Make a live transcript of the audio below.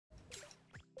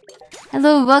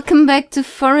Hello, welcome back to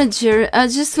Forager. I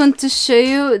just want to show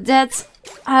you that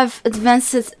I've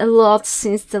advanced a lot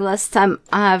since the last time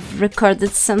I've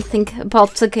recorded something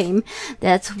about the game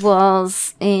that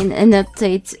was in an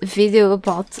update video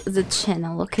about the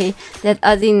channel, okay? That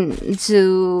I didn't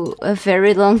do a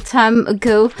very long time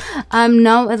ago. I'm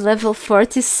now at level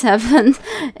 47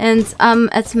 and I'm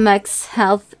at max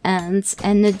health and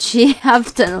energy.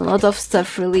 I've done a lot of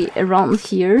stuff really around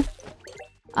here.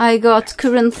 I got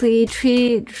currently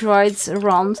 3 droids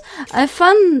around. I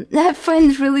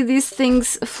find really these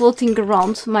things floating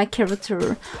around my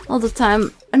character all the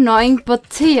time annoying, but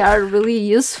they are really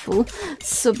useful.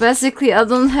 So basically I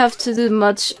don't have to do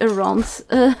much around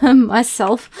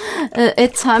myself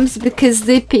at times because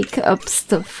they pick up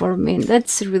stuff for me.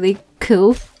 That's really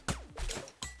cool.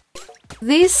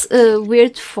 This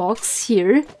weird fox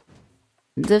here,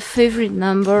 the favorite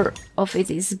number of it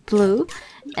is blue.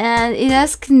 And it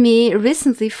asked me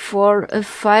recently for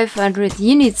 500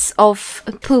 units of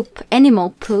poop,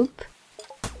 animal poop.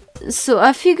 So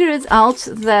I figured out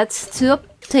that to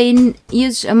obtain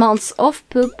huge amounts of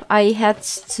poop I had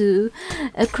to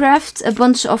craft a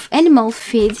bunch of animal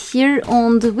feed here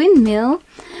on the windmill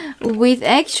with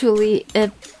actually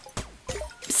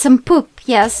some poop,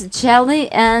 yes, jelly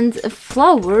and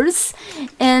flowers,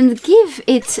 and give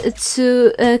it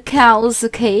to cows,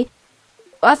 okay?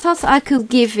 I thought I could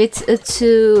give it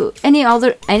to any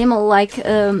other animal like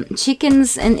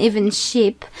chickens and even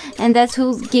sheep, and that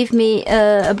would give me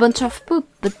a bunch of poop.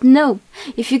 But no,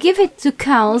 if you give it to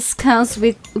cows, cows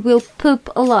will poop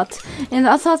a lot, and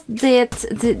I thought that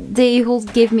they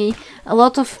would give me a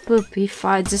lot of poop if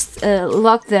I just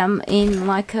lock them in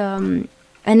like an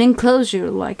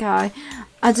enclosure. Like I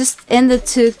just ended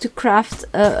to craft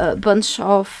a bunch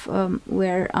of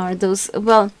where are those?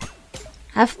 Well,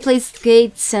 I've placed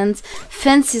gates and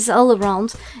fences all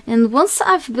around, and once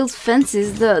I've built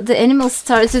fences, the animals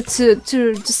started to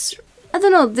just, I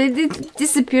don't know, they did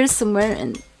disappear somewhere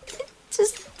and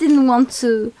just didn't want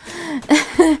to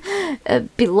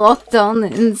be locked down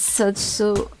and such.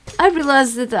 So I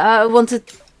realized that I wanted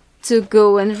to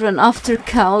go and run after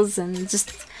cows and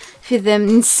just feed them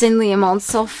insanely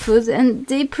amounts of food, and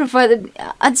they provided.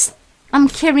 I'm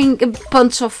carrying a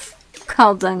bunch of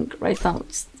cow dung right now.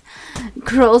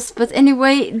 Gross, but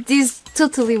anyway, this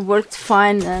totally worked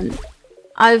fine and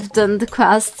I've done the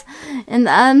quest, and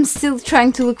I'm still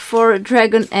trying to look for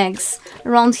dragon eggs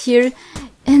around here,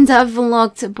 and I've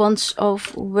unlocked a bunch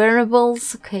of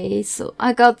wearables. Okay, so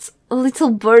I got a little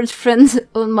bird friend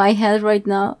on my head right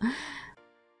now.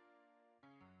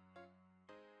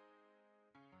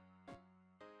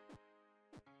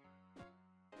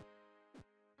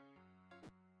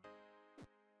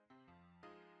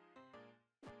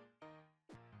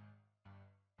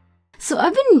 So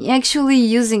I've been actually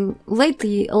using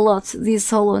lately a lot these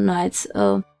Hollow Knights,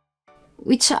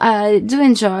 which I do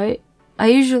enjoy. I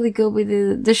usually go with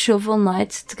the Shovel Knight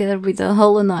together with the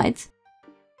Hollow Knight.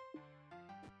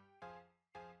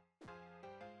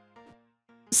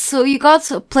 So you got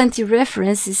plenty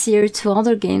references here to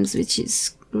other games, which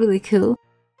is really cool.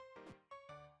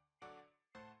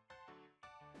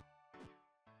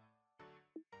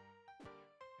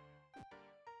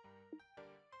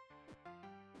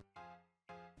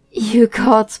 You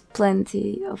got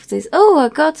plenty of this. Oh, I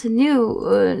got a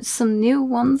new, some new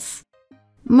ones.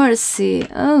 Mercy.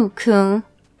 Oh, cool.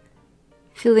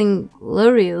 Feeling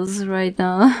glorious right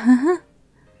now.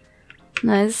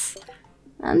 Nice.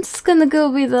 I'm just gonna go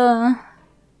with a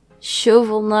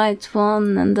Shovel Knight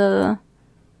one and the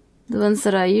ones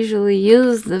that I usually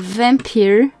use, the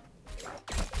Vampire.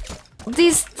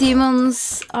 These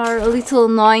demons are a little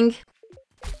annoying,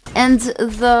 and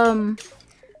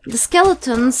the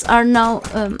skeletons are now,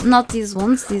 not these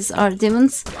ones, these are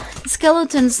demons. The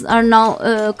skeletons are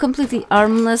now completely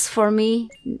armless for me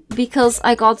because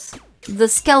I got the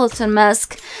skeleton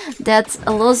mask that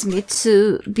allows me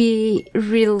to be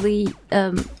really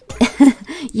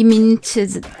immune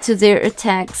to their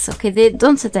attacks. Okay, they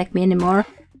don't attack me anymore.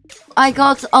 I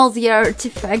got all the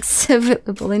artifacts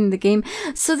available in the game.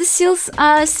 So the seals,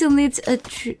 I still need a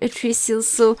 3 seals.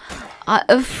 So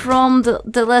from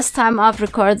the last time I've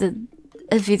recorded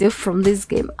a video from this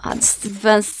game, I just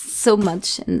advanced so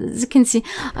much. And as you can see,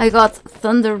 I got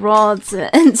thunder rods,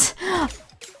 and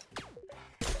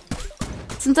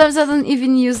sometimes I don't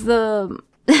even use the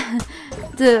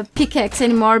the pickaxe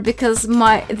anymore because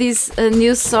this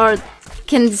new sword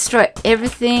can destroy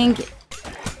everything.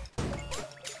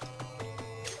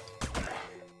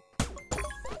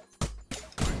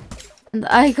 And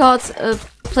I got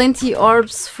plenty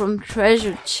orbs from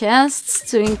treasure chests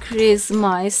to increase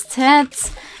my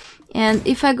stats. And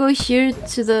if I go here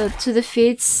to the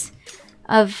feats,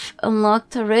 I've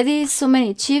unlocked already so many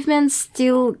achievements.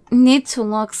 Still need to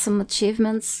unlock some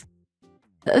achievements.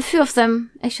 A few of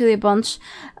them, actually a bunch.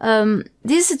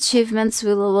 These achievements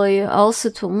will allow you also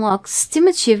to unlock Steam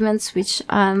achievements, which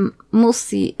I'm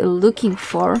mostly looking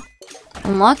for.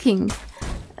 Unlocking,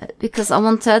 because I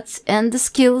want that. And the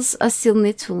skills I still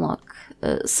need to unlock.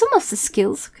 Some of the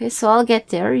skills, okay, so I'll get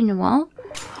there in a while,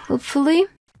 hopefully.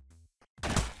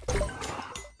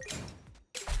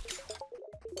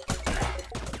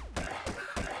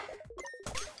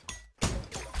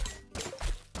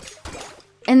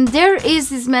 And there is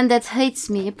this man that hates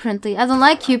me, apparently. I don't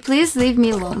like you, please leave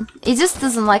me alone. He just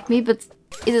doesn't like me, but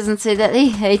he doesn't say that he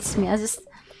hates me. I just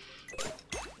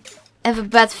have a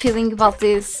bad feeling about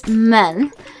this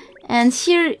man. And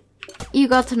here you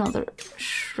got another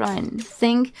shrine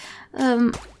thing.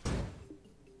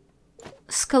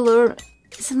 Scholar,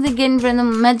 something gain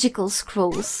random magical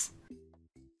scrolls.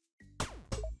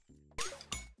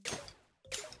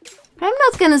 I'm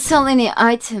not gonna sell any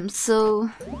items, so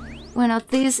why not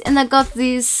these? And I got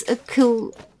these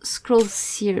cool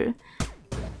scrolls here.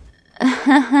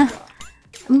 I'm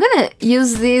gonna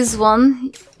use this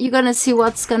one. You're gonna see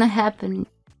what's gonna happen.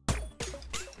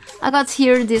 I got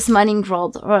here this mining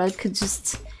rod, or I could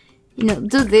just, you know,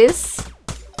 do this.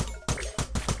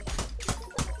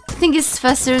 I think it's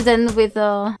faster than with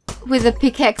a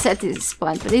pickaxe at this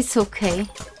point, but it's okay.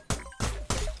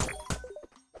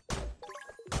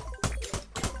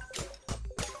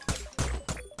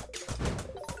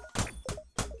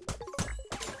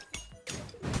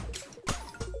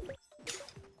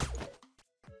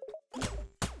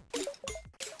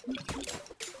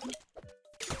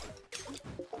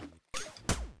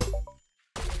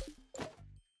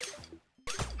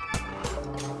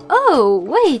 Oh,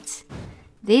 wait!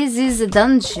 This is a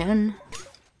dungeon.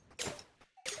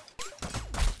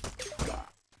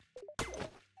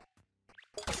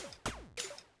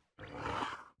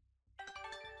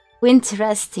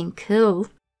 Interesting, cool.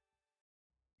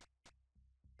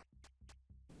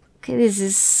 Okay, this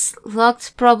is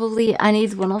locked probably. I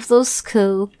need one of those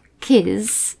skull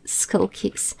keys.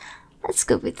 Let's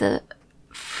go with the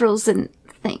frozen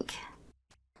thing.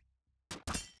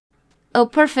 Oh,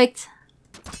 perfect.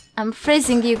 I'm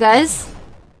freezing you guys.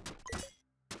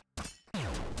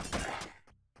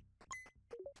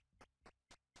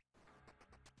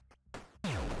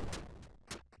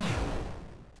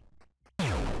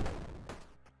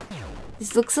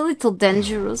 This looks a little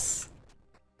dangerous.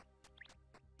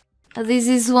 This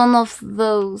is one of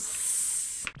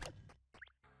those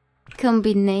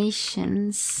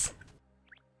combinations.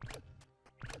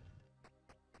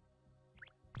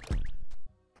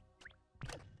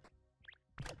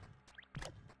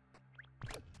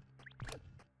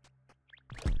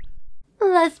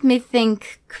 Let me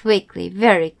think quickly,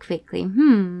 very quickly.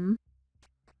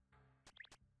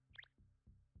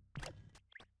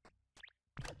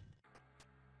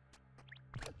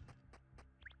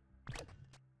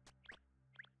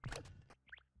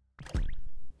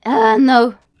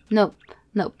 No. Nope.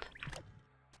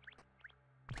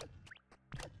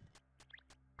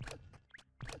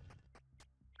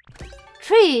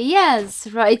 3, yes,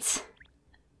 right.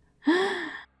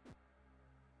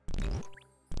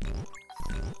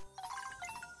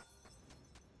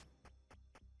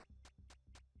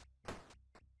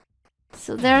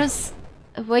 So there's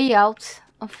a way out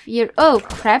of here. Oh,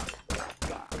 crap.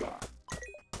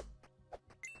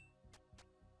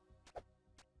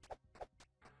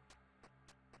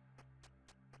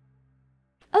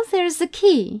 Oh, there's a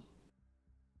key.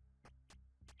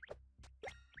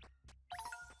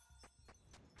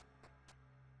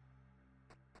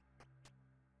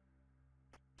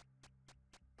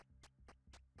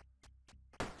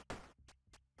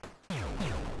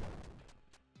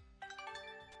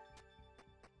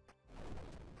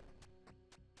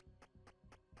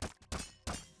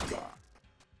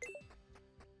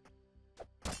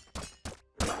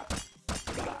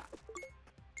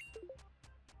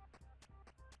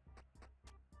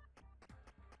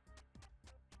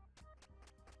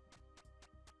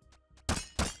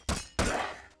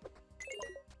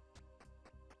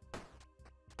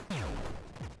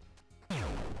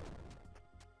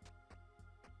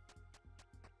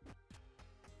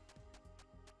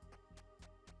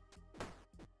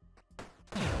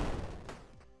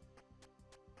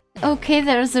 Okay,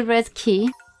 there's a red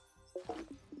key.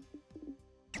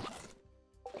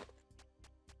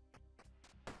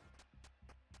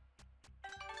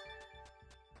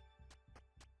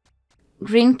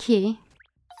 Green key.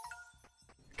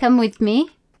 Come with me.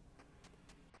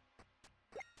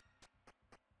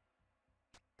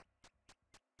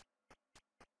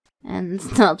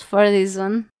 and not for this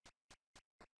one.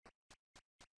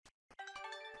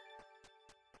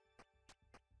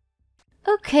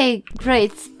 Okay,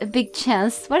 great, a big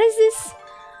chance. What is this?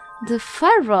 The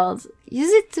fire rod.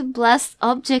 Use it to blast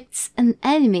objects and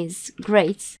enemies.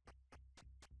 Great.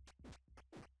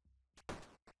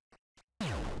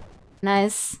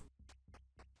 Nice.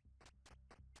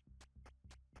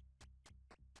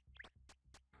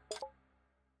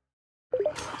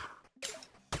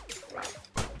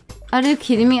 Are you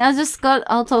kidding me? I just got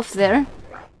out of there.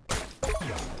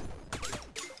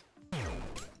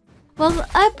 Well,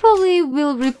 I probably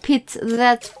will repeat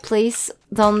that place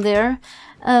down there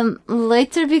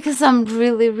later because I'm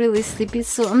really sleepy,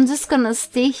 so I'm just gonna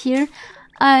stay here.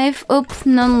 I hope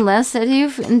nonetheless that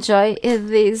you've enjoyed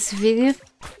this video.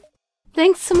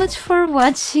 Thanks so much for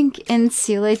watching and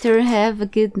see you later. Have a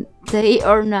good day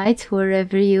or night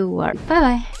wherever you are. Bye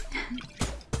bye.